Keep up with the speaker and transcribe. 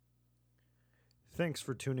Thanks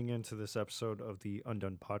for tuning in to this episode of the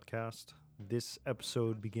Undone Podcast. This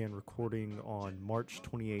episode began recording on March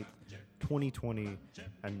 28th, 2020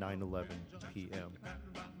 at 9:11 p.m.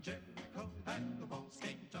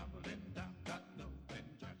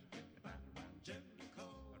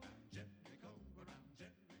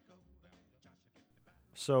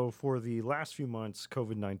 So for the last few months,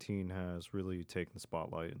 COVID-19 has really taken the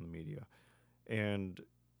spotlight in the media. And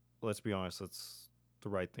let's be honest, that's the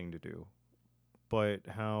right thing to do. But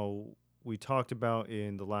how we talked about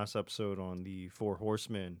in the last episode on the Four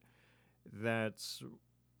Horsemen, that's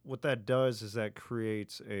what that does is that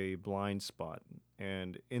creates a blind spot.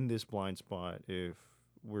 And in this blind spot, if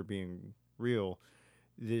we're being real,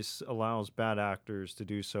 this allows bad actors to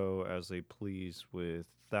do so as they please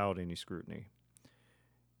without any scrutiny.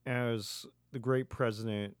 As the great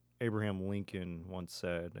President Abraham Lincoln once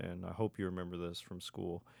said, and I hope you remember this from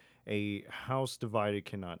school, a house divided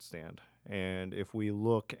cannot stand. And if we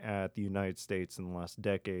look at the United States in the last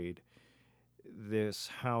decade, this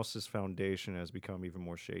house's foundation has become even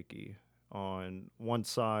more shaky. On one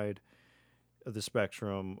side of the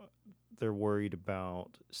spectrum, they're worried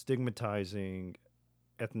about stigmatizing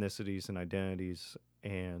ethnicities and identities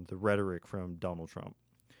and the rhetoric from Donald Trump.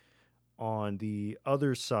 On the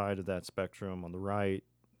other side of that spectrum, on the right,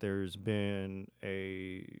 there's been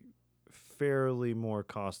a fairly more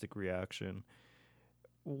caustic reaction,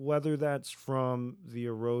 whether that's from the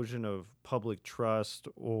erosion of public trust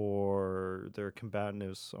or their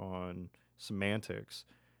combativeness on semantics.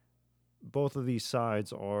 Both of these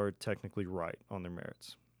sides are technically right on their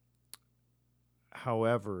merits.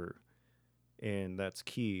 However, and that's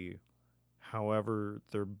key, however,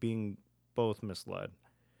 they're being both misled.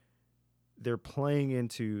 They're playing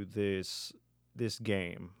into this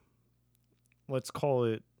game. Let's call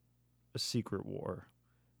it a secret war.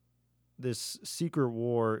 This secret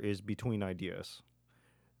war is between ideas.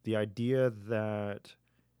 The idea that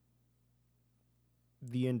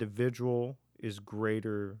the individual is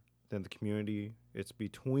greater than the community. It's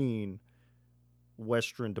between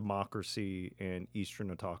Western democracy and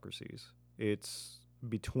Eastern autocracies. It's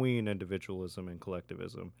between individualism and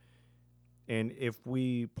collectivism. And if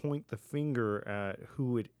we point the finger at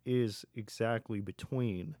who it is exactly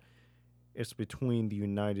between, it's between the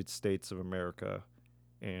United States of America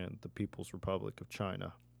and the People's Republic of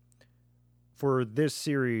China. For this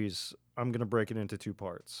series, I'm going to break it into two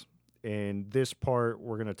parts. In this part,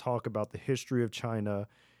 we're going to talk about the history of China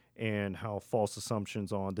and how false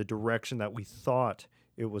assumptions on the direction that we thought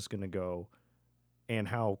it was going to go and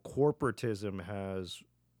how corporatism has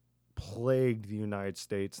plagued the United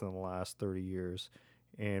States in the last 30 years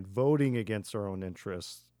and voting against our own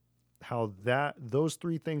interests, how those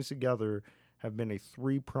three things together have been a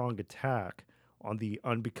three-pronged attack on the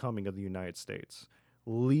unbecoming of the United States,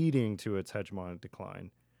 leading to its hegemonic decline.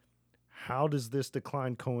 How does this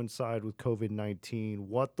decline coincide with COVID-19?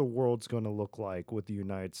 What the world's going to look like with the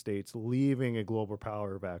United States leaving a global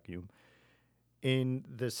power vacuum? In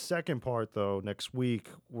the second part, though, next week,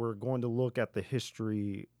 we're going to look at the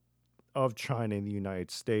history of China and the United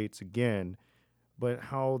States again, but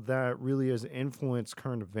how that really has influenced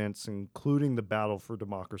current events, including the battle for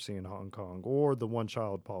democracy in Hong Kong, or the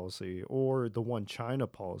one-child policy, or the one-China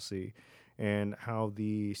policy, and how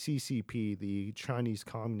the CCP, the Chinese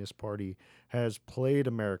Communist Party, has played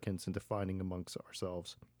Americans into fighting amongst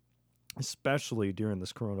ourselves, especially during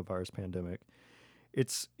this coronavirus pandemic.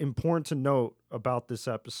 It's important to note about this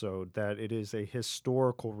episode that it is a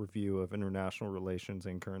historical review of international relations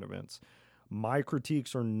and current events. My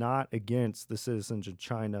critiques are not against the citizens of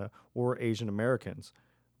China or Asian Americans,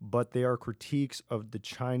 but they are critiques of the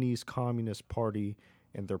Chinese Communist Party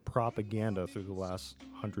and their propaganda through the last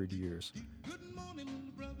 100 years. Good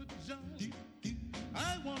morning, brother John.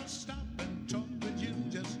 I want to stop and talk with you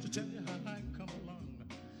just to tell you how I come along.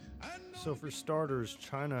 So for starters,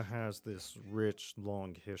 China has this rich,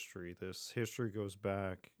 long history. This history goes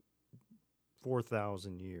back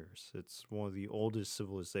 4,000 years. It's one of the oldest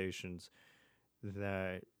civilizations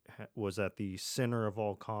that was at the center of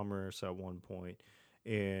all commerce at one point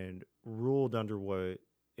and ruled under what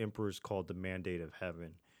emperors called the mandate of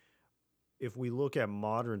heaven. If we look at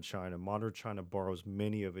modern China borrows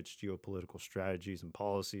many of its geopolitical strategies and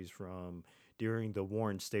policies from during the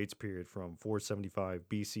Warring States period from 475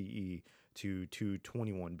 BCE to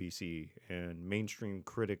 221 BCE. And mainstream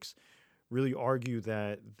critics really argue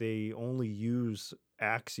that they only use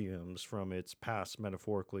axioms from its past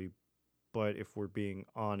metaphorically. But if we're being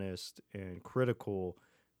honest and critical,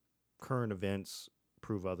 current events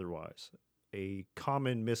prove otherwise. A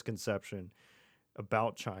common misconception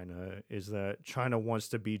about China is that China wants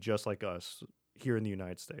to be just like us here in the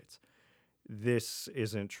United States. This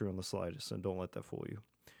isn't true in the slightest, and don't let that fool you.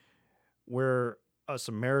 Where us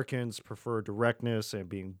Americans prefer directness and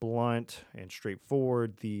being blunt and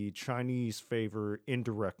straightforward, the Chinese favor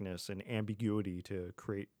indirectness and ambiguity to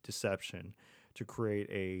create deception, to create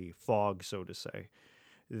a fog, so to say.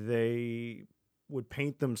 They would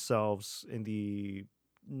paint themselves in the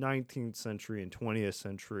 19th century and 20th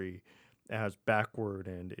century as backward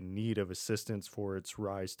and in need of assistance for its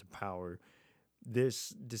rise to power. This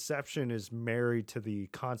deception is married to the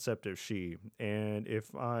concept of she. And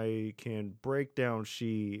if I can break down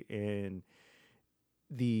she in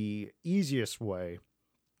the easiest way,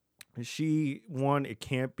 she, one, it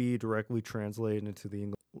can't be directly translated into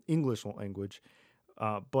the English language,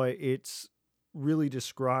 but it's really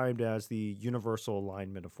described as the universal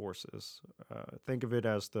alignment of forces. Think of it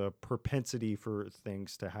as the propensity for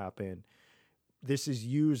things to happen. This is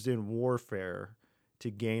used in warfare to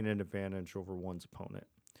gain an advantage over one's opponent.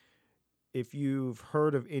 If you've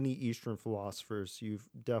heard of any Eastern philosophers, you've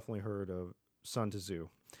definitely heard of Sun Tzu.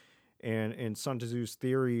 And in Sun Tzu's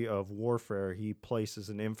theory of warfare, he places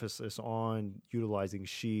an emphasis on utilizing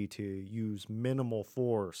shi to use minimal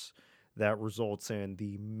force that results in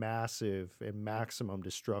the massive and maximum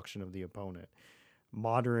destruction of the opponent.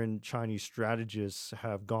 Modern Chinese strategists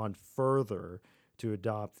have gone further to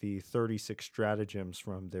adopt the 36 stratagems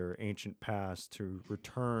from their ancient past to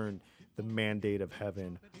return the mandate of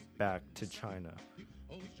heaven back to China.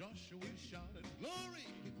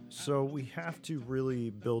 So we have to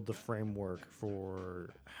really build the framework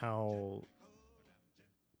for how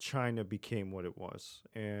China became what it was.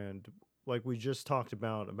 And like we just talked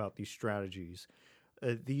about these strategies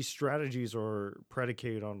are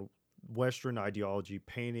predicated on Western ideology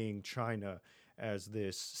painting China as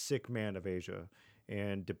this sick man of Asia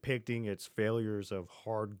and depicting its failures of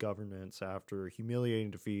hard governance after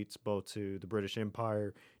humiliating defeats both to the British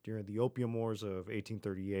Empire during the Opium Wars of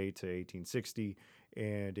 1838 to 1860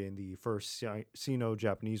 and in the First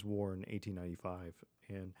Sino-Japanese War in 1895.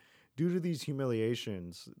 And due to these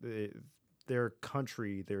humiliations, their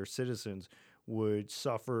country, their citizens, would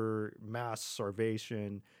suffer mass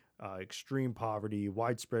starvation, extreme poverty,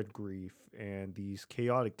 widespread grief, and these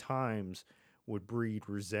chaotic times would breed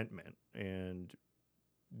resentment. And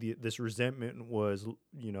this resentment was,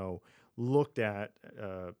 looked at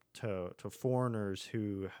to foreigners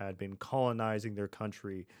who had been colonizing their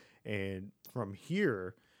country. And from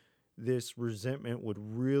here, this resentment would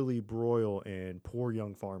really broil in poor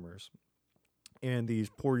young farmers. And these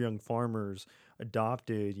poor young farmers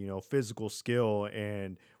adopted, physical skill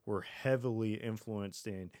and were heavily influenced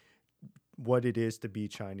in what it is to be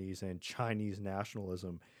Chinese and Chinese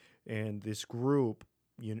nationalism. And this group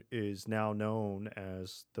is now known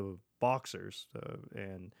as the Boxers.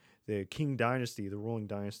 And the Qing dynasty, the ruling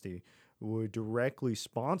dynasty, would directly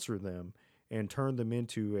sponsor them and turn them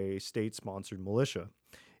into a state-sponsored militia.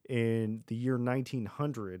 In the year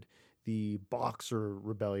 1900, the Boxer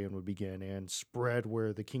Rebellion would begin and spread,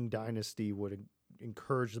 where the Qing dynasty would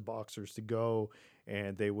encourage the Boxers to go,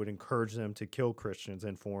 and they would encourage them to kill Christians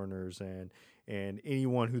and foreigners and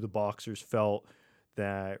anyone who the Boxers felt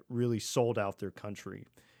that really sold out their country.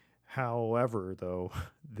 However, though,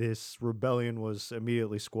 this rebellion was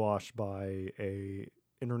immediately squashed by a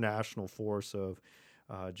international force of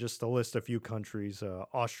just to list a few countries: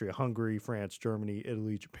 Austria, Hungary, France, Germany,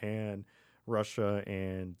 Italy, Japan, Russia,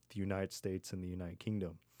 and the United States and the United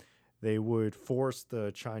Kingdom. They would force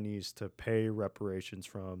the Chinese to pay reparations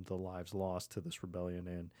from the lives lost to this rebellion,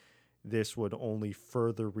 and this would only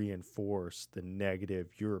further reinforce the negative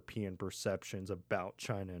European perceptions about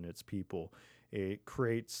China and its people. It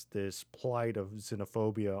creates this plight of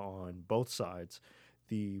xenophobia on both sides.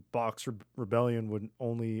 The Boxer Rebellion would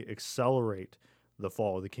only accelerate the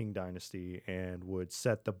fall of the Qing dynasty and would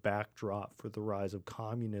set the backdrop for the rise of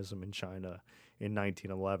communism in China in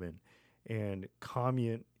 1911. And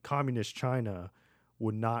communist China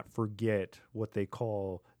would not forget what they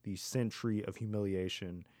call the century of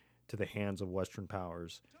humiliation to the hands of Western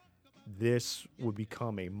powers. This would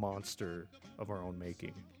become a monster of our own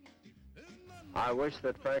making. I wish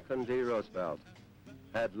that Franklin D. Roosevelt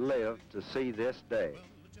had lived to see this day.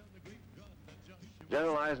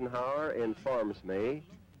 General Eisenhower informs me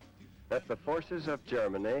that the forces of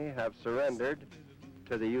Germany have surrendered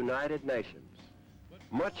to the United Nations.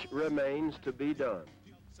 Much remains to be done.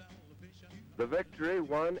 The victory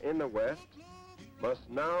won in the West must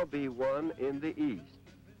now be won in the East.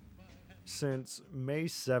 Since May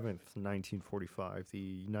 7th, 1945, the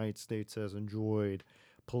United States has enjoyed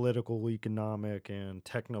political, economic, and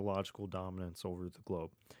technological dominance over the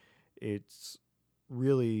globe. It's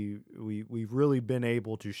really, we've really been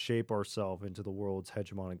able to shape ourselves into the world's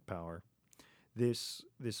hegemonic power. this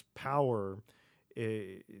power,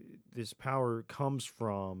 this power comes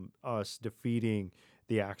from us defeating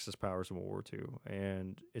the Axis powers in World War II.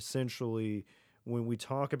 And essentially, when we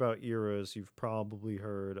talk about eras, you've probably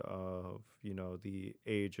heard of, the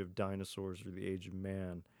age of dinosaurs or the age of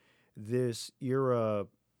man. This era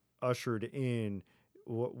ushered in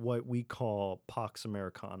what we call Pax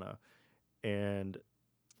Americana. And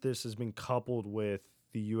this has been coupled with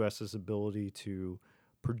the U.S.'s ability to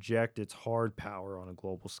project its hard power on a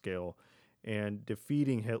global scale. And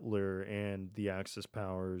defeating Hitler and the Axis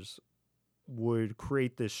powers would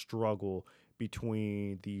create this struggle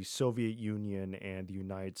between the Soviet Union and the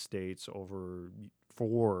United States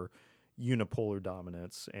for unipolar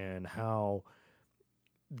dominance, and how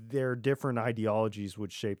their different ideologies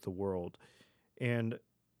would shape the world. And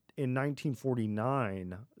in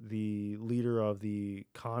 1949, the leader of the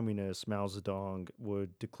communists, Mao Zedong,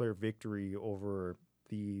 would declare victory over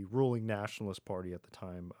the ruling Nationalist Party at the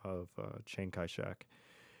time of Chiang Kai-shek,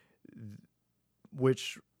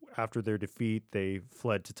 which, after their defeat, they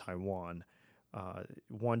fled to Taiwan.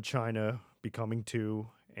 One China becoming two,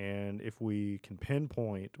 and if we can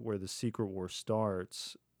pinpoint where the secret war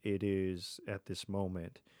starts, it is at this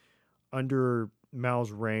moment. Under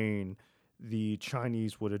Mao's reign, the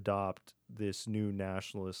Chinese would adopt this new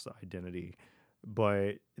nationalist identity,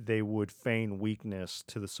 but they would feign weakness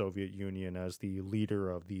to the Soviet Union as the leader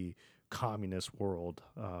of the communist world.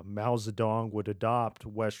 Mao Zedong would adopt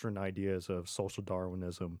Western ideas of social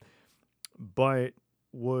Darwinism, but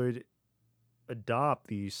would adopt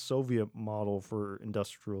the Soviet model for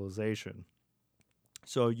industrialization.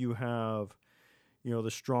 So you have, the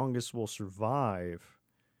strongest will survive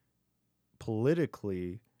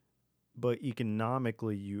politically, but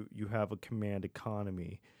economically you have a command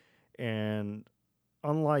economy. And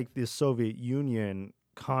unlike the Soviet Union,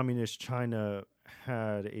 communist China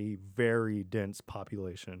had a very dense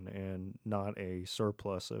population and not a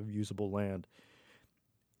surplus of usable land.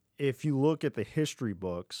 If you look at the history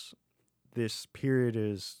books, this period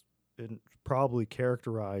is probably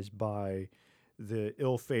characterized by the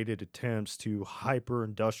ill-fated attempts to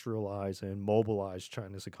hyper-industrialize and mobilize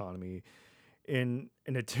China's economy. In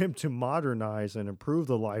an attempt to modernize and improve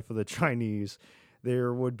the life of the Chinese,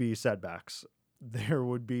 there would be setbacks. There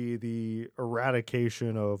would be the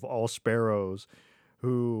eradication of all sparrows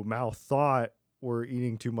who Mao thought were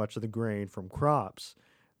eating too much of the grain from crops.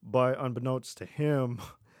 But unbeknownst to him,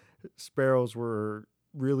 sparrows were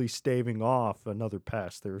really staving off another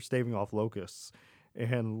pest. They were staving off locusts.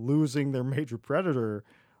 And losing their major predator,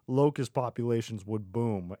 locust populations would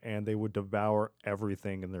boom and they would devour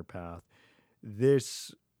everything in their path.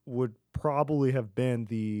 This would probably have been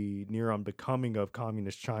the near unbecoming of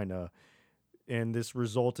communist China, and this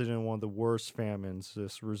resulted in one of the worst famines.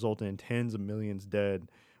 This resulted in tens of millions dead,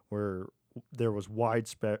 where there was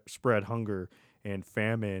widespread hunger and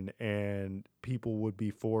famine, and people would be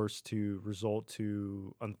forced to resort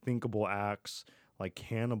to unthinkable acts like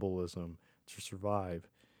cannibalism to survive.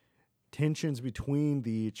 Tensions between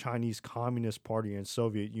the Chinese Communist Party and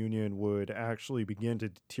Soviet Union would actually begin to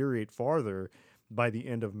deteriorate farther by the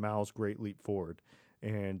end of Mao's Great Leap Forward.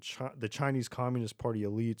 And the Chinese Communist Party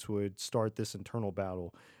elites would start this internal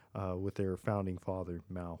battle with their founding father,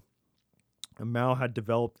 Mao. And Mao had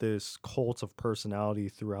developed this cult of personality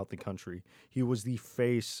throughout the country. He was the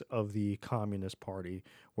face of the Communist Party.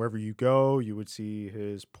 Wherever you go, you would see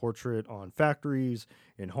his portrait on factories,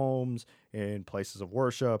 in homes, in places of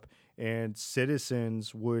worship, and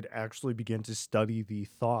citizens would actually begin to study the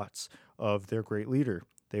thoughts of their great leader.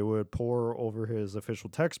 They would pore over his official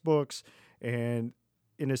textbooks, and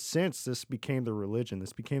in a sense, this became their religion.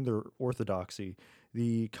 This became their orthodoxy.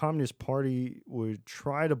 The Communist Party would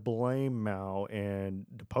try to blame Mao and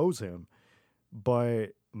depose him,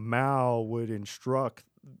 but Mao would instruct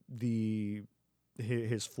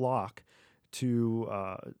his flock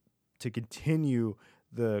to continue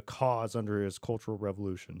the cause under his cultural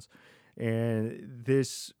revolutions. And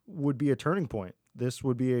this would be a turning point. This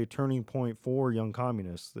would be a turning point for young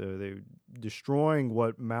communists. They destroying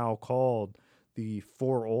what Mao called the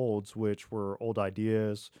four olds, which were old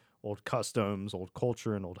ideas, old customs, old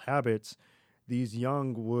culture, and old habits. These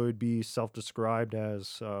young would be self-described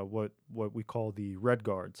as what we call the Red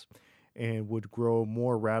Guards, and would grow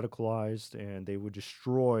more radicalized, and they would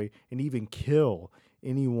destroy and even kill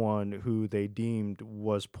anyone who they deemed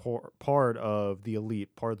was part of the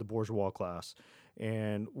elite, part of the bourgeois class.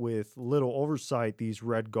 And with little oversight, these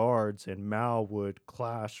Red Guards and Mao would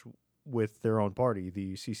clash with their own party,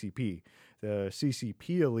 the CCP. The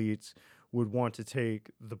CCP elites would want to take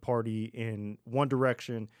the party in one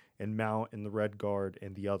direction and Mao and the Red Guard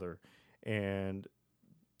in the other. And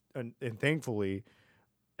and thankfully,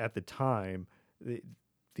 at the time,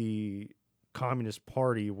 the Communist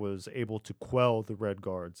Party was able to quell the Red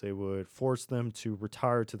Guards. They would force them to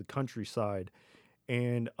retire to the countryside.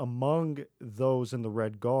 And among those in the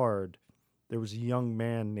Red Guard, there was a young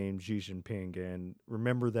man named Xi Jinping. And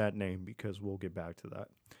remember that name because we'll get back to that.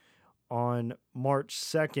 On March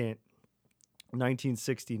 2nd,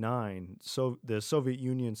 1969, so the Soviet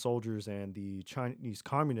Union soldiers and the Chinese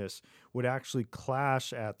communists would actually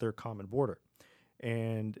clash at their common border.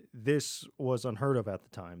 And this was unheard of at the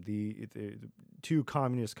time. The two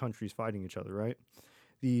communist countries fighting each other, right?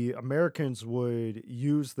 The Americans would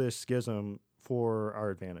use this schism for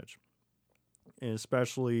our advantage, and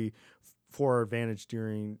especially for our advantage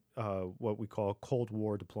during what we call Cold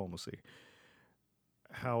War diplomacy.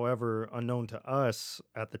 However, unknown to us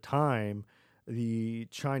at the time, the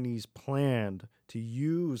Chinese planned to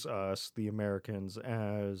use us, the Americans,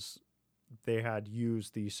 as they had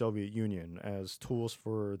used the Soviet Union as tools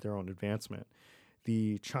for their own advancement.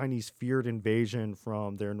 The Chinese feared invasion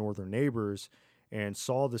from their northern neighbors and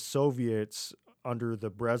saw the Soviets under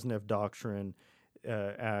the Brezhnev doctrine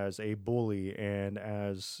as a bully and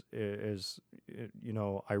as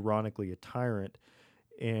ironically, a tyrant,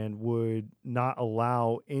 and would not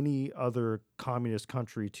allow any other communist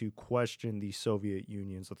country to question the Soviet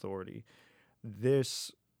Union's authority.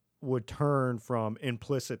 This would turn from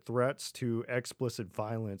implicit threats to explicit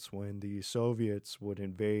violence when the Soviets would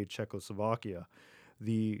invade Czechoslovakia.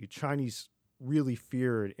 The Chinese really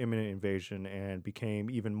feared imminent invasion and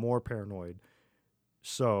became even more paranoid.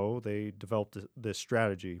 So they developed this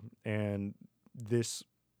strategy, and this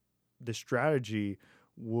strategy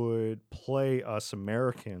would play us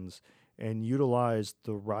Americans and utilize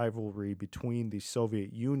the rivalry between the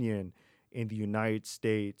Soviet Union and the United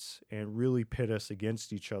States and really pit us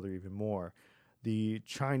against each other even more. The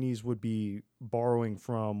Chinese would be borrowing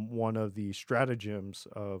from one of the stratagems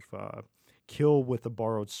of kill with a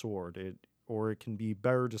borrowed sword, or it can be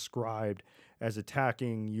better described as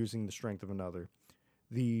attacking using the strength of another.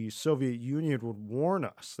 The Soviet Union would warn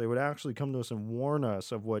us. They would actually come to us and warn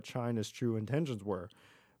us of what China's true intentions were,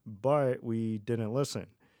 but we didn't listen.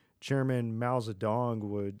 Chairman Mao Zedong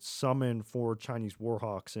would summon 4 Chinese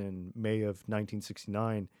warhawks in May of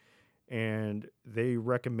 1969, and they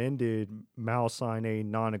recommended Mao sign a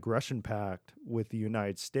non-aggression pact with the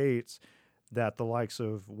United States that the likes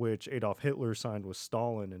of which Adolf Hitler signed with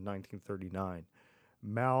Stalin in 1939.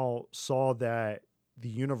 Mao saw that the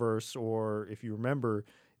universe, or if you remember,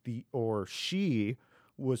 Xi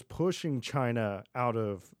was pushing China out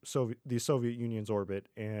of the Soviet Union's orbit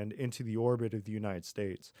and into the orbit of the United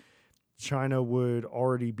States. China would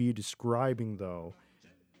already be describing, though,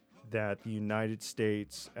 that the United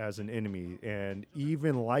States as an enemy and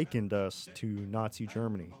even likened us to Nazi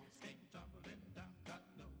Germany.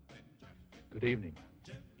 Good evening.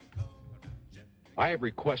 I have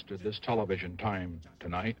requested this television time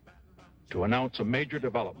tonight to announce a major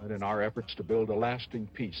development in our efforts to build a lasting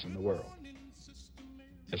peace in the world.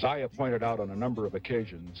 As I have pointed out on a number of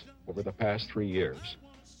occasions over the past 3 years,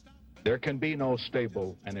 there can be no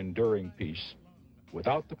stable and enduring peace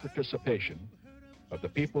without the participation of the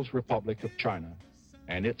People's Republic of China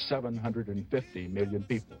and its 750 million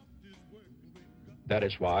people. That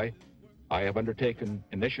is why I have undertaken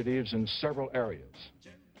initiatives in several areas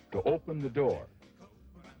to open the door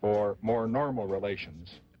for more normal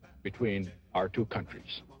relations between our two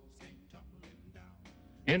countries.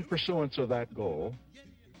 In pursuance of that goal,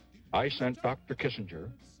 I sent Dr.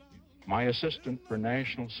 Kissinger, my assistant for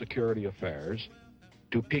national security affairs,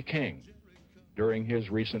 to Peking during his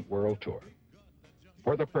recent world tour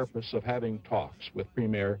for the purpose of having talks with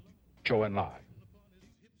Premier Zhou Enlai.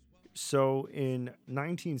 So in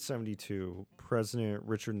 1972, President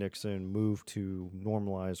Richard Nixon moved to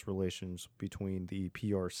normalize relations between the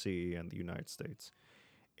PRC and the United States.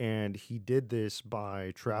 And he did this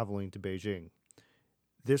by traveling to Beijing.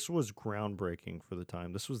 This was groundbreaking for the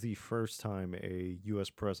time. This was the first time a U.S.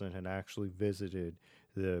 president had actually visited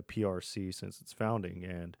the PRC since its founding.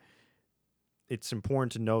 And it's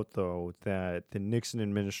important to note, though, that the Nixon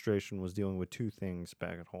administration was dealing with 2 things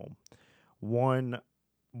back at home. 1,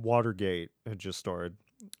 Watergate had just started.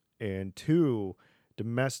 And 2,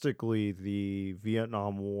 domestically, the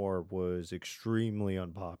Vietnam War was extremely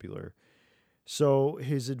unpopular. So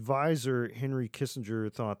his advisor, Henry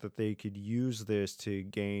Kissinger, thought that they could use this to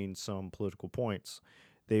gain some political points.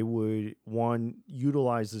 They would, 1,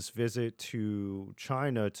 utilize this visit to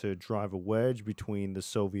China to drive a wedge between the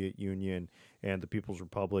Soviet Union and the People's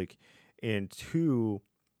Republic. And 2,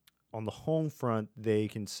 on the home front, they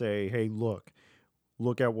can say, hey, look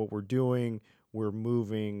at what we're doing. We're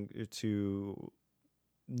moving to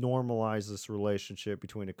normalize this relationship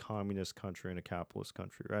between a communist country and a capitalist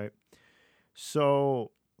country, right?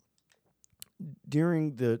 So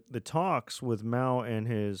during the talks with Mao and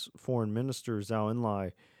his foreign minister, Zhou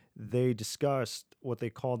Enlai, they discussed what they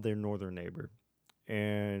called their northern neighbor.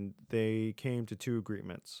 And they came to two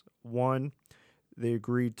agreements. One, they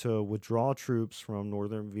agreed to withdraw troops from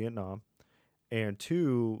northern Vietnam. And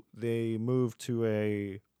two, they moved to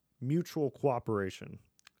a mutual cooperation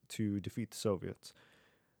to defeat the Soviets.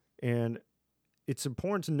 And it's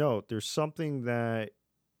important to note there's something that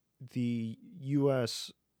the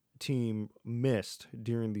U.S. team missed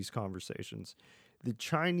during these conversations. The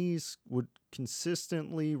Chinese would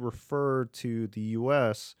consistently refer to the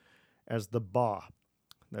U.S. as the Ba.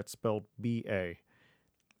 That's spelled B-A.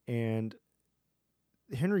 And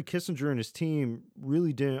Henry Kissinger and his team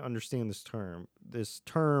really didn't understand this term. This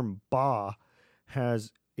term Ba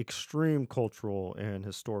has extreme cultural and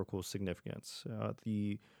historical significance.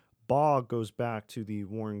 The Ba goes back to the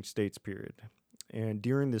Warring States period. And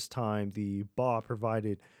during this time, the Ba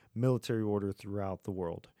provided military order throughout the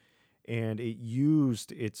world. And it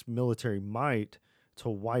used its military might to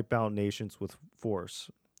wipe out nations with force.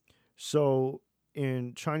 So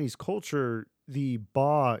in Chinese culture, the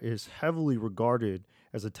Ba is heavily regarded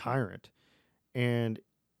as a tyrant. And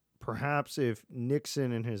perhaps if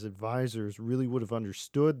Nixon and his advisors really would have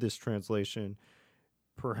understood this translation,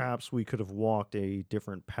 perhaps we could have walked a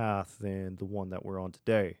different path than the one that we're on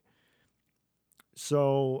today.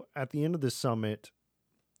 So at the end of the summit,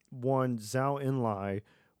 one Zhou Enlai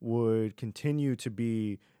would continue to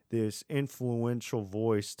be this influential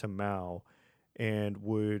voice to Mao and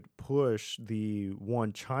would push the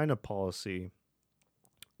One China policy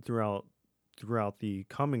throughout the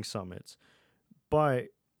coming summits. But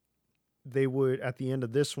they would, at the end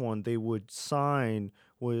of this one, they would sign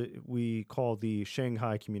what we call the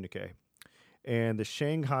Shanghai Communique. And the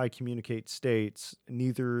Shanghai Communique states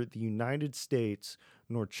neither the United States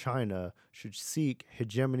nor China should seek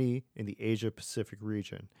hegemony in the Asia-Pacific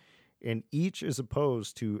region. And each is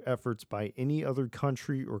opposed to efforts by any other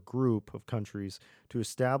country or group of countries to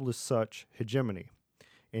establish such hegemony.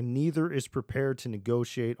 And neither is prepared to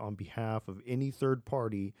negotiate on behalf of any third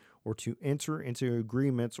party or to enter into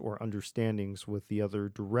agreements or understandings with the other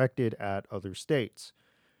directed at other states.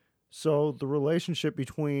 So the relationship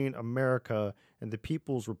between America and the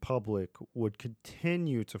People's Republic would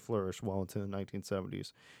continue to flourish well into the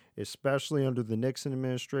 1970s, especially under the Nixon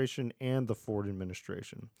administration and the Ford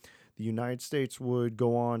administration. The United States would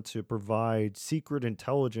go on to provide secret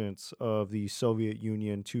intelligence of the Soviet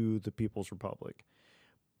Union to the People's Republic.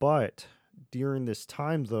 But during this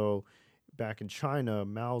time, though, back in China,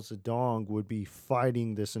 Mao Zedong would be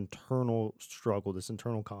fighting this internal struggle, this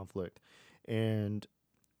internal conflict. And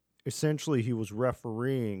essentially, he was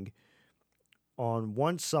refereeing on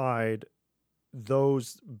one side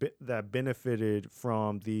those that benefited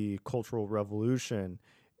from the Cultural Revolution,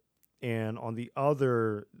 and on the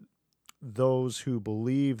other, those who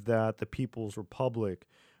believed that the People's Republic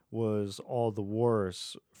was all the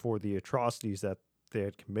worse for the atrocities that they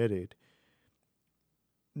had committed.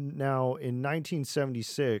 Now, in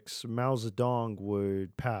 1976, Mao Zedong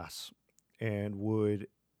would pass and would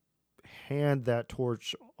hand that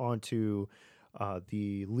torch onto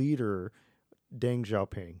the leader, Deng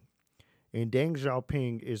Xiaoping. And Deng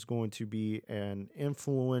Xiaoping is going to be an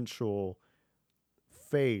influential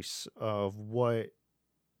face of what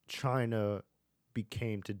China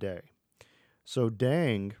became today. So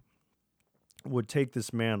Deng would take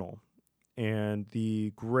this mantle, and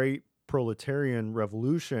the great proletarian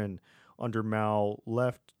revolution under Mao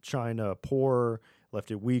left China poorer, left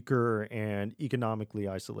it weaker, and economically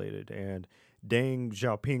isolated. And Deng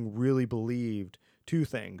Xiaoping really believed two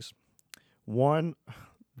things. One,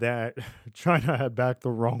 that China had backed the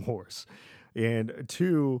wrong horse. And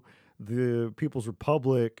two, the People's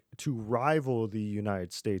Republic, to rival the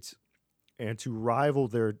United States and to rival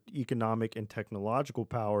their economic and technological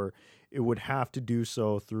power, it would have to do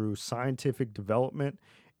so through scientific development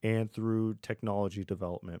and through technology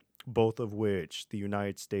development, both of which the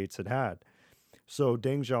United States had had. So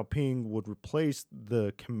Deng Xiaoping would replace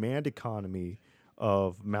the command economy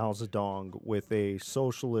of Mao Zedong with a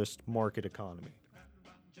socialist market economy.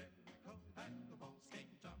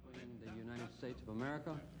 In the United States of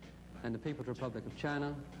America and the People's Republic of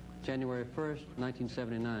China, January 1st,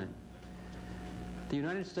 1979. The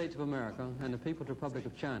United States of America and the People's Republic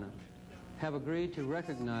of China have agreed to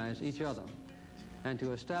recognize each other and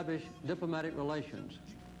to establish diplomatic relations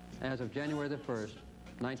as of January the 1st,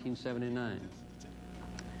 1979.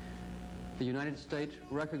 The United States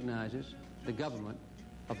recognizes the government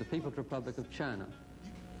of the People's Republic of China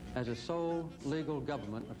as a sole legal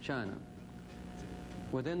government of China.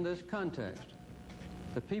 Within this context,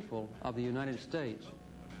 the people of the United States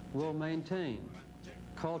will maintain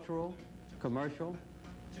cultural, commercial,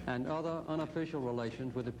 and other unofficial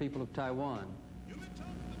relations with the people of Taiwan.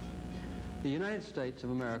 The United States of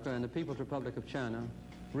America and the People's Republic of China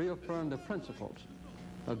reaffirm the principles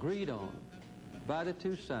agreed on by the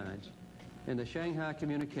two sides in the Shanghai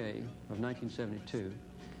Communique of 1972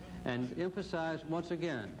 and emphasize once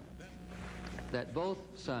again that both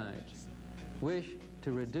sides wish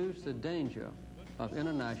to reduce the danger of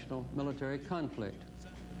international military conflict.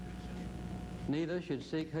 Neither should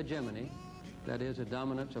seek hegemony, that is, the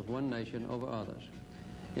dominance of one nation over others,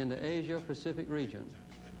 in the Asia-Pacific region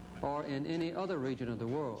or in any other region of the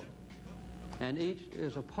world, and each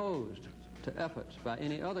is opposed to efforts by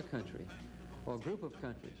any other country or group of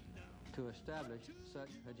countries to establish such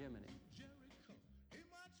hegemony.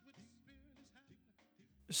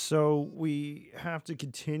 So we have to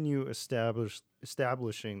continue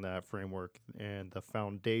establishing that framework and the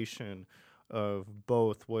foundation of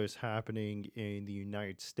both what is happening in the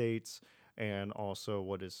United States and also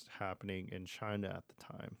what is happening in China at the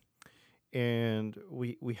time. And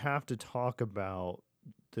we have to talk about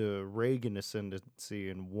the Reagan ascendancy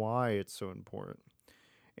and why it's so important.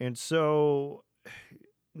 And so,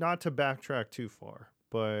 not to backtrack too far,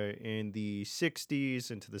 but in the 60s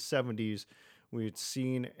into the 70s, we had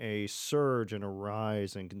seen a surge and a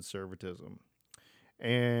rise in conservatism.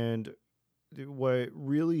 And what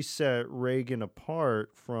really set Reagan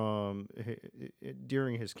apart from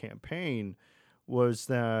during his campaign was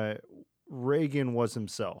that Reagan was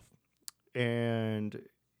himself. And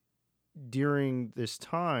during this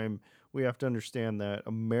time, we have to understand that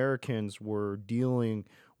Americans were dealing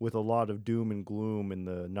with a lot of doom and gloom in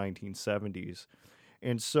the 1970s.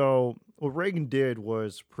 And so what Reagan did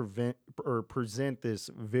was present this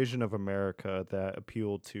vision of America that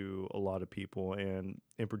appealed to a lot of people, and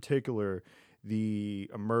in particular, the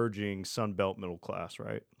emerging Sun Belt middle class,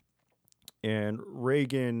 right? And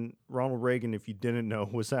Ronald Reagan, if you didn't know,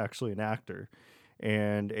 was actually an actor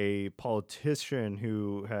and a politician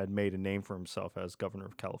who had made a name for himself as governor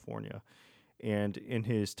of California. And in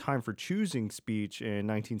his Time for Choosing speech in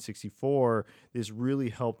 1964, this really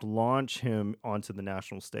helped launch him onto the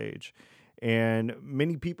national stage. And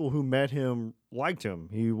many people who met him liked him.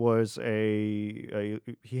 He was he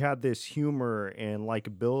had this humor and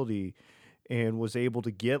likability and was able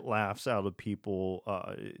to get laughs out of people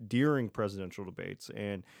during presidential debates.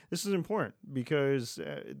 And this is important because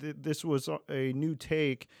this was a new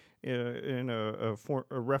take in a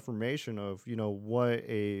reformation of, what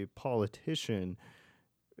a politician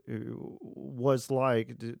was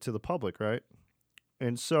like to the public, right?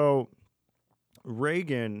 And so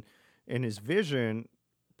Reagan and his vision,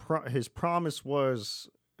 his promise was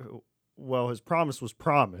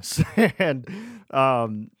promise. And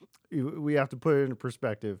we have to put it into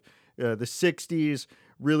perspective. The 60s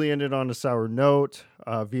really ended on a sour note.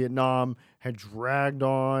 Vietnam had dragged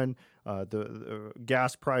on. The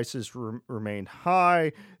gas prices remained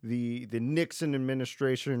high. The Nixon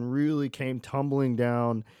administration really came tumbling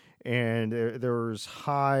down, and there was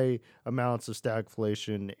high amounts of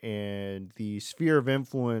stagflation, and the sphere of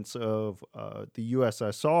influence of the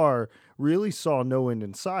USSR really saw no end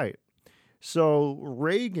in sight. So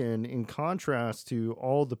Reagan, in contrast to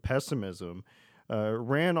all the pessimism,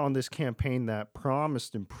 ran on this campaign that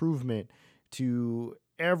promised improvement to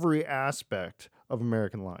every aspect of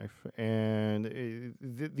American life. And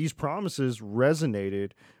these promises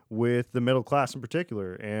resonated with the middle class in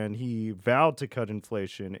particular. And he vowed to cut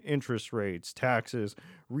inflation, interest rates, taxes,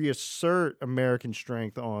 reassert American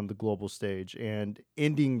strength on the global stage, and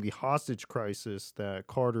ending the hostage crisis that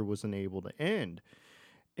Carter was unable to end,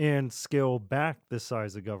 and scale back the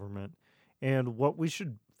size of government. And what we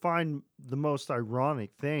should find the most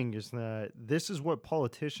ironic thing is that this is what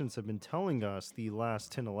politicians have been telling us the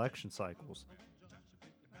last 10 election cycles.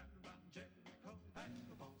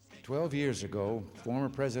 12 years ago, former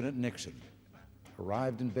President Nixon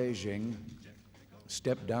arrived in Beijing,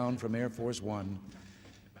 stepped down from Air Force One,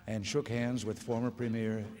 and shook hands with former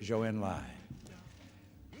Premier Zhou Enlai.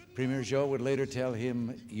 Premier Zhou would later tell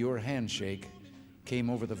him, "Your handshake came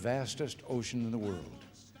over the vastest ocean in the world.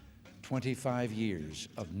 25 years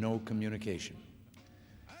of no communication."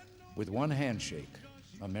 With one handshake,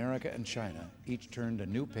 America and China each turned a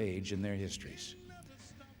new page in their histories.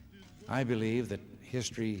 I believe that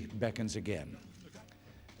history beckons again.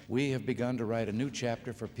 We have begun to write a new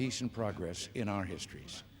chapter for peace and progress in our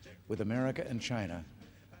histories, with America and China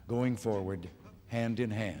going forward hand in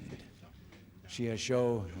hand. Xie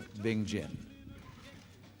Shou Bing Jin.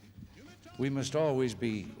 We must always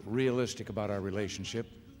be realistic about our relationship,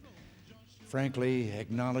 frankly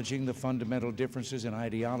acknowledging the fundamental differences in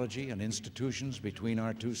ideology and institutions between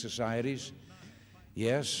our two societies.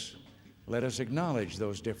 Yes, let us acknowledge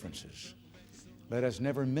those differences. Let us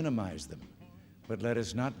never minimize them, but let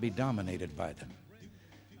us not be dominated by them.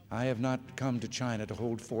 I have not come to China to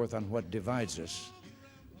hold forth on what divides us,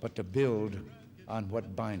 but to build on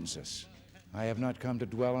what binds us. I have not come to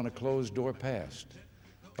dwell on a closed-door past,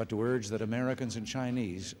 but to urge that Americans and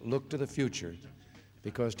Chinese look to the future,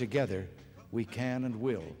 because together we can and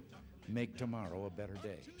will make tomorrow a better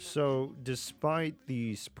day. So, despite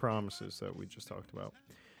these promises that we just talked about,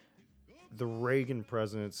 the Reagan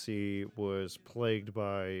presidency was plagued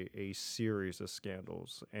by a series of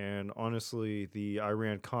scandals. And honestly, the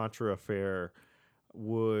Iran-Contra affair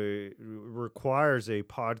requires a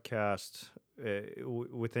podcast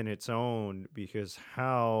within its own, because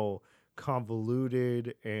how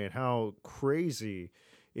convoluted and how crazy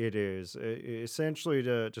it is. Essentially,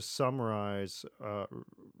 to summarize,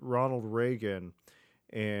 Ronald Reagan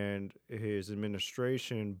and his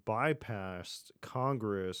administration bypassed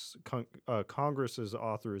Congress's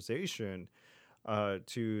authorization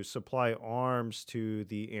to supply arms to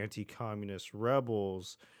the anti-communist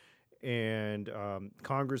rebels. And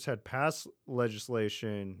Congress had passed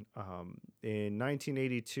legislation in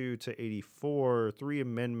 1982 to 84, 3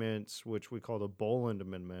 amendments, which we call the Boland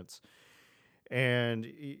Amendments. And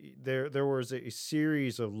there was a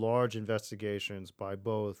series of large investigations by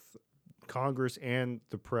both Congress and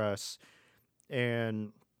the press.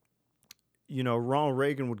 And, Ronald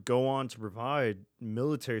Reagan would go on to provide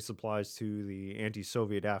military supplies to the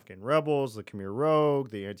anti-Soviet Afghan rebels, the Khmer Rouge,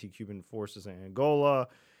 the anti-Cuban forces in Angola.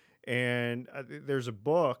 And there's a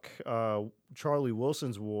book, Charlie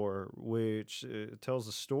Wilson's War, which tells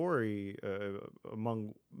a story,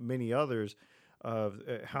 among many others, of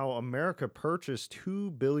how America purchased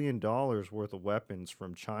 $2 billion worth of weapons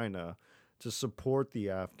from China to support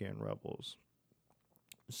the Afghan rebels.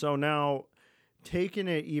 So now, taking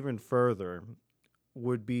it even further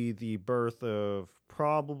would be the birth of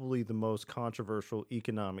probably the most controversial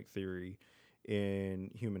economic theory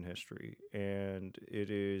in human history. And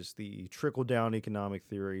it is the trickle-down economic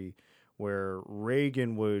theory, where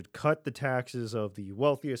Reagan would cut the taxes of the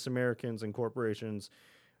wealthiest Americans and corporations.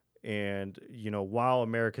 And, while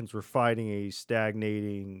Americans were fighting a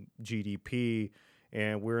stagnating GDP,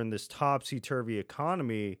 and we're in this topsy-turvy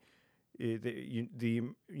economy,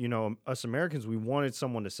 us Americans, we wanted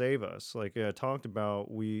someone to save us. Like I talked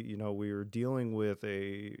about, we were dealing with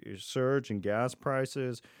a surge in gas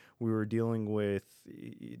prices. We were dealing with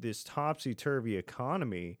this topsy-turvy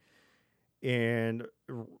economy. And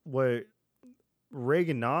what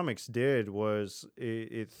Reaganomics did was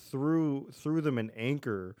it threw them an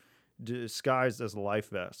anchor disguised as a life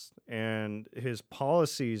vest, and his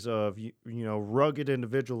policies of rugged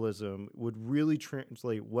individualism would really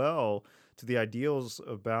translate well to the ideals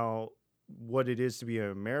about what it is to be an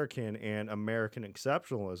American and American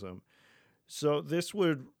exceptionalism. So this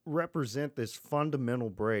would represent this fundamental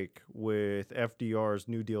break with FDR's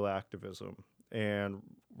New Deal activism and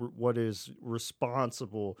what is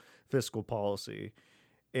responsible fiscal policy.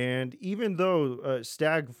 And even though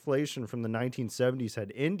stagflation from the 1970s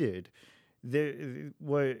had ended,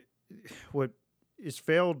 what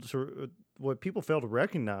people fail to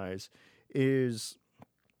recognize is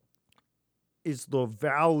the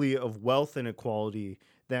valley of wealth inequality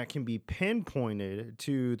that can be pinpointed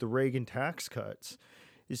to the Reagan tax cuts.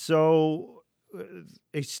 So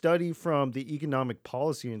a study from the Economic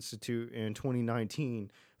Policy Institute in 2019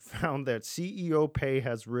 found that CEO pay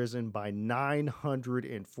has risen by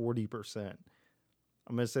 940%.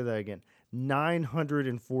 I'm going to say that again,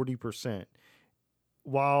 940%.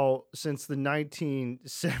 While since the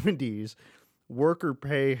 1970s, worker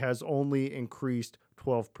pay has only increased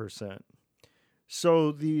 12%.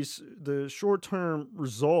 So the short-term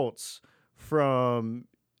results from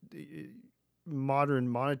modern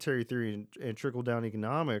monetary theory and trickle-down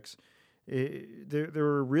economics,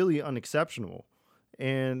 they're really unexceptional.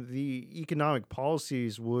 And the economic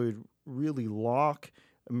policies would really lock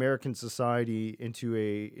American society into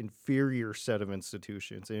an inferior set of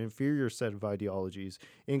institutions, an inferior set of ideologies,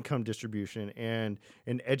 income distribution, and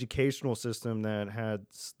an educational system that had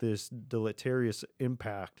this deleterious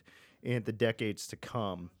impact in the decades to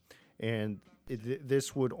come. And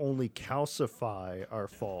this would only calcify our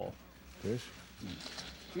fall. Chris?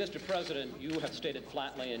 Mr. President, you have stated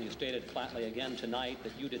flatly, and you stated flatly again tonight,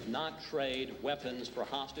 that you did not trade weapons for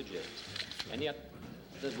hostages. And yet,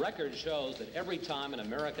 the record shows that every time an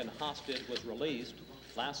American hostage was released,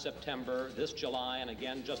 last September, this July, and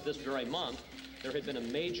again just this very month, there had been a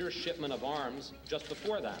major shipment of arms just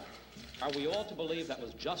before that. Are we all to believe that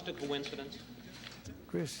was just a coincidence?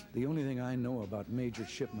 Chris, the only thing I know about major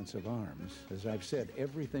shipments of arms, as I've said,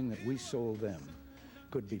 everything that we sold them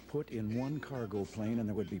could be put in one cargo plane and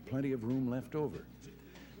there would be plenty of room left over.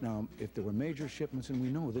 Now, if there were major shipments, and we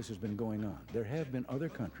know this has been going on, there have been other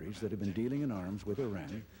countries that have been dealing in arms with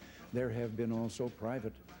Iran. There have been also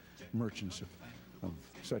private merchants of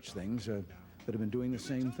such things that have been doing the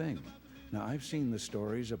same thing. Now, I've seen the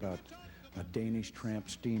stories about a Danish tramp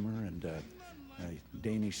steamer and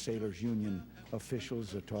Danish Sailors Union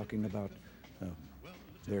officials talking about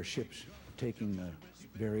their ships taking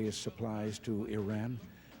various supplies to Iran.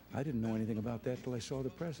 I didn't know anything about that till I saw the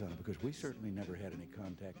press on it, because we certainly never had any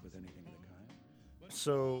contact with anything of the kind.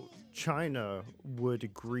 So China would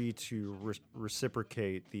agree to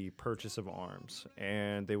reciprocate the purchase of arms,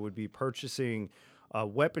 and they would be purchasing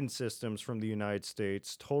weapon systems from the United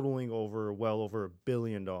States totaling well over $1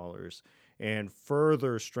 billion, and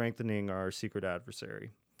further strengthening our secret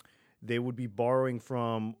adversary. They would be borrowing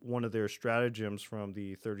from one of their stratagems from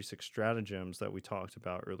the 36 stratagems that we talked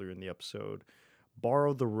about earlier in the episode,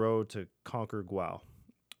 borrow the road to conquer Guao,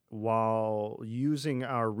 while using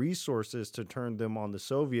our resources to turn them on the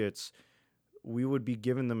Soviets. We would be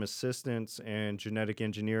giving them assistance and genetic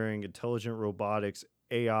engineering, intelligent robotics,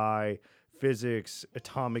 AI, physics,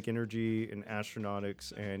 atomic energy, and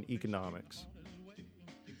astronautics, and economics.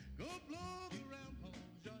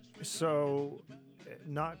 So,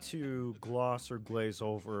 not to gloss or glaze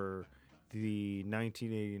over the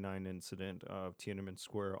 1989 incident of Tiananmen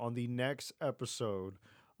Square, on the next episode,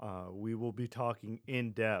 we will be talking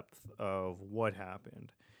in depth of what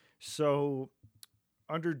happened. So,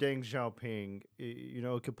 under Deng Xiaoping,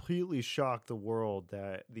 it completely shocked the world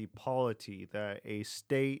that the polity that a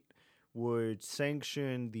state would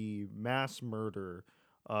sanction the mass murder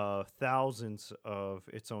of thousands of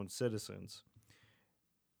its own citizens.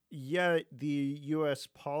 Yet the U.S.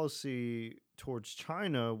 policy towards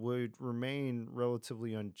China would remain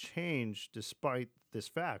relatively unchanged despite this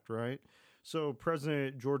fact, right? So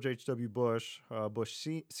President George H.W. Bush, Bush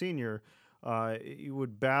Sr., he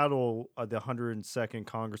would battle the 102nd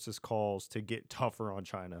Congress's calls to get tougher on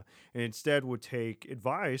China, and instead would take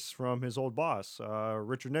advice from his old boss,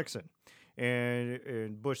 Richard Nixon.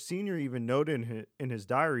 And Bush Sr. even noted in his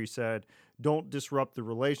diary, said, "Don't disrupt the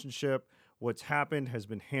relationship. What's happened has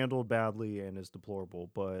been handled badly and is deplorable,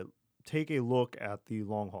 but take a look at the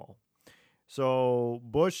long haul." So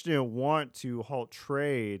Bush didn't want to halt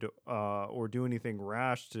trade or do anything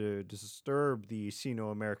rash to disturb the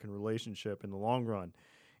Sino-American relationship in the long run.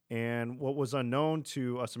 And what was unknown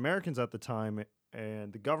to us Americans at the time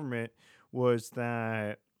and the government was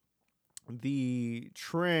that the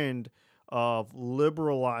trend of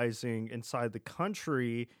liberalizing inside the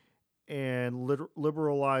country and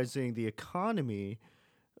liberalizing the economy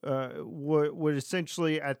would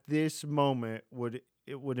essentially, at this moment, would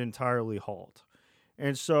entirely halt.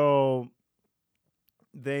 And so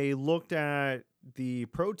they looked at the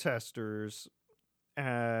protesters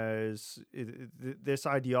as this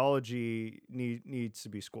ideology needs to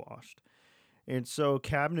be squashed. And so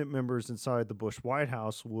cabinet members inside the Bush White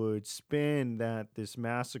House would spin that this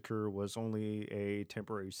massacre was only a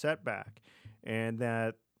temporary setback, and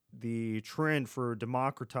that the trend for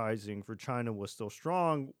democratizing for China was still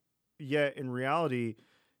strong, yet in reality,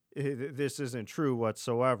 this isn't true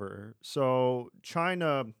whatsoever. So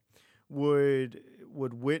China would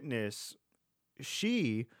witness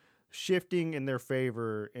Xi shifting in their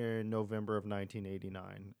favor in November of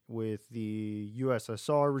 1989, with the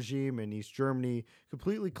USSR regime in East Germany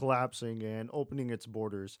completely collapsing and opening its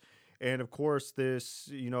borders. And of course, this,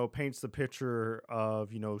 paints the picture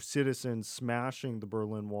of, citizens smashing the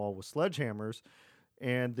Berlin Wall with sledgehammers.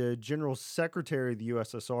 And the General Secretary of the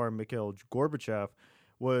USSR, Mikhail Gorbachev,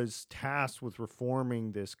 was tasked with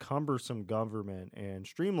reforming this cumbersome government and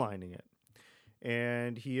streamlining it.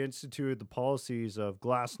 And he instituted the policies of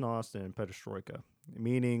glasnost and perestroika,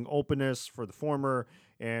 meaning openness for the former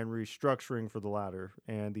and restructuring for the latter.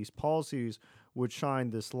 And these policies would shine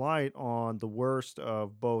this light on the worst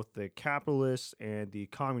of both the capitalist and the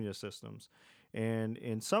communist systems. And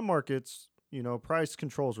in some markets, price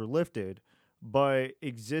controls were lifted, but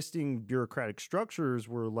existing bureaucratic structures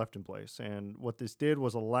were left in place. And what this did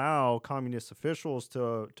was allow communist officials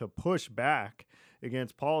to push back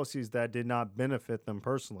against policies that did not benefit them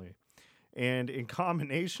personally. And in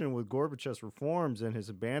combination with Gorbachev's reforms and his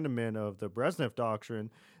abandonment of the Brezhnev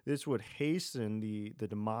Doctrine, this would hasten the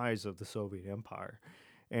demise of the Soviet Empire.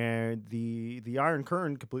 And the Iron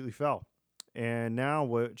Curtain completely fell. And now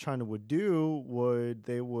what China would do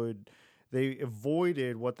they would they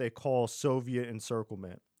avoided what they call Soviet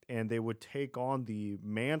encirclement, and they would take on the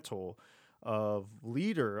mantle of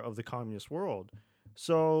leader of the communist world.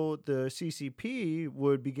 So the CCP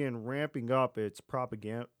would begin ramping up its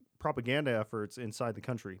propaganda efforts inside the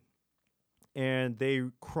country. And they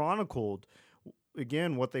chronicled,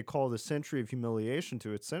 again, what they call the century of humiliation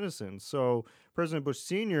to its citizens. So President Bush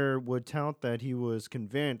Sr. would tout that he was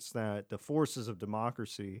convinced that the forces of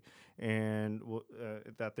democracy and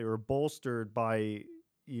that they were bolstered by,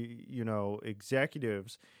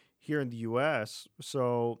 executives here in the U.S.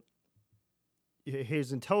 So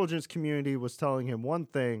his intelligence community was telling him one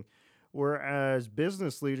thing, whereas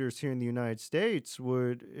business leaders here in the United States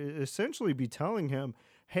would essentially be telling him,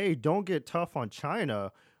 hey, don't get tough on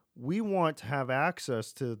China. We want to have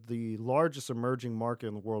access to the largest emerging market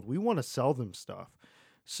in the world. We want to sell them stuff.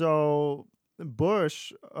 So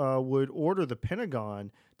Bush would order the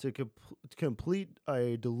Pentagon to complete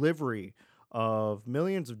a delivery of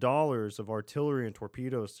millions of dollars of artillery and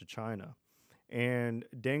torpedoes to China. And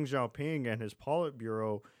Deng Xiaoping and his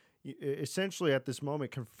Politburo essentially at this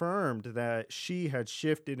moment confirmed that Xi had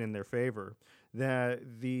shifted in their favor,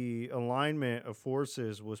 that the alignment of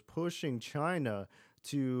forces was pushing China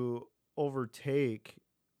to overtake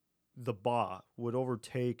would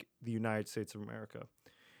overtake the United States of America.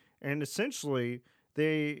 And essentially,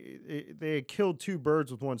 they had killed two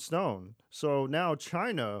birds with one stone. So now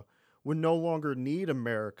China would no longer need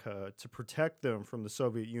America to protect them from the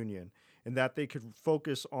Soviet Union, and that they could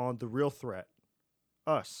focus on the real threat,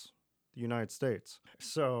 us, the United States.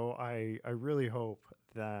 So I really hope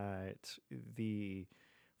that the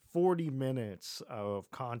 40 minutes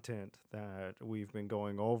of content that we've been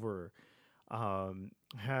going over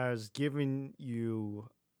has given you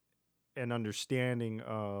an understanding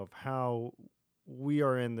of how we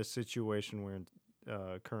are in the situation we're in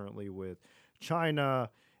currently with China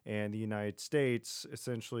and the United States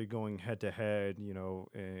essentially going head to head,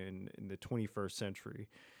 in the 21st century.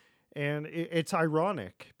 And it's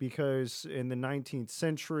ironic because in the 19th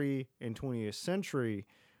century and 20th century,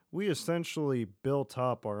 we essentially built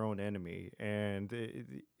up our own enemy. And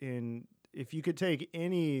if you could take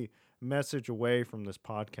any message away from this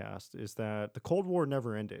podcast, is that the Cold War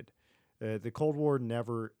never ended. The Cold War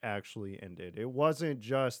never actually ended. It wasn't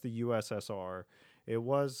just the USSR. It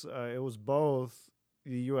was both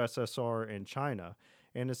the USSR and China.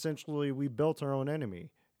 And essentially, we built our own enemy.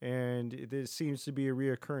 And this seems to be a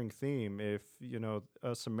reoccurring theme. If,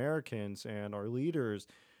 us Americans and our leaders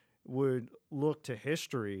would look to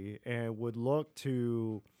history and would look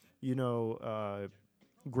to,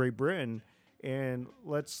 Great Britain, and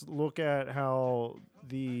let's look at how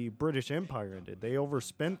the British Empire ended. They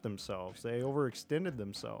overspent themselves. They overextended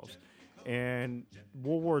themselves. And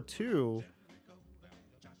World War II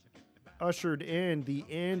ushered in the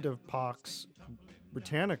end of Pax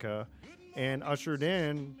Britannica and ushered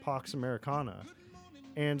in Pax Americana.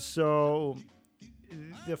 And so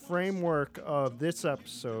the framework of this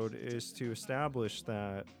episode is to establish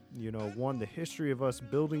that, one, the history of us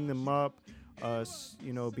building them up, us,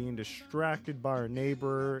 being distracted by our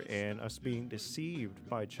neighbor, and us being deceived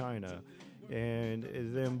by China, and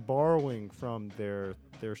them borrowing from their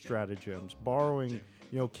stratagems, borrowing,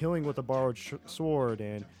 killing with a borrowed sword,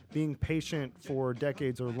 and being patient for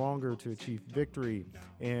decades or longer to achieve victory.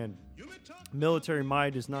 And military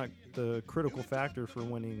might is not the critical factor for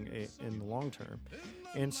winning in the long term.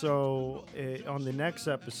 And so on the next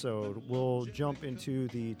episode, we'll jump into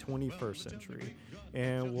the 21st century,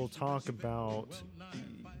 and we'll talk about,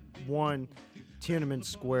 one, Tiananmen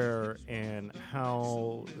Square and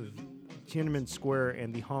how Tiananmen Square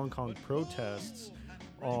and the Hong Kong protests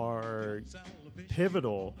are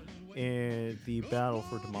pivotal in the battle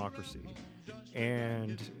for democracy,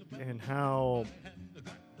 and how,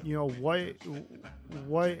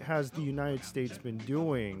 what has the United States been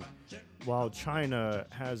doing while China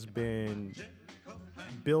has been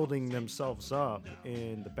building themselves up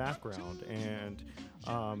in the background, and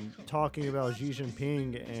talking about Xi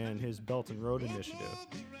Jinping and his Belt and Road Initiative.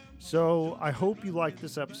 So I hope you liked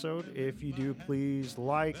this episode. If you do, please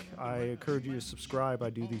like. I encourage you to subscribe. I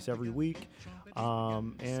do these every week.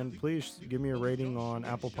 And please give me a rating on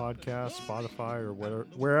Apple Podcasts, Spotify, or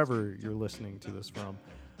wherever you're listening to this from.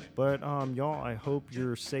 But y'all, I hope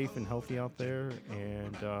you're safe and healthy out there,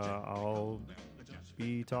 and I'll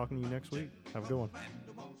be talking to you next week. Have a good one.